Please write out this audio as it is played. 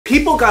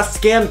People got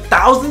scammed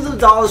thousands of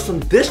dollars from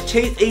this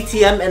Chase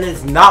ATM and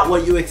it's not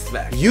what you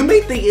expect. You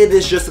may think it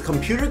is just a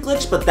computer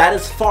glitch, but that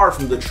is far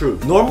from the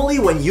truth. Normally,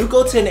 when you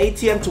go to an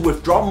ATM to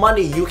withdraw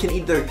money, you can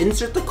either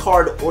insert the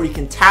card or you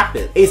can tap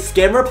it. A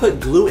scammer put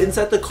glue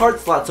inside the card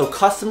slot so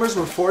customers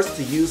were forced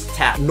to use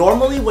tap.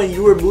 Normally, when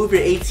you remove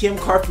your ATM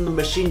card from the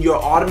machine, you're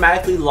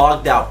automatically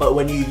logged out, but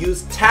when you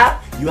use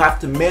tap, you have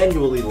to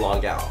manually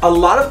log out. A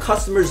lot of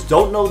customers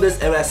don't know this,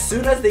 and as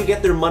soon as they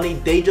get their money,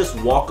 they just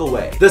walk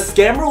away. The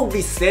scammer will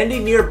be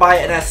standing nearby,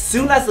 and as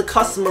soon as the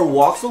customer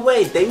walks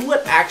away, they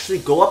would actually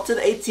go up to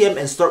the ATM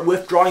and start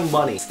withdrawing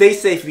money. Stay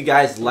safe, you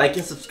guys. Like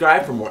and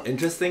subscribe for more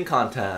interesting content.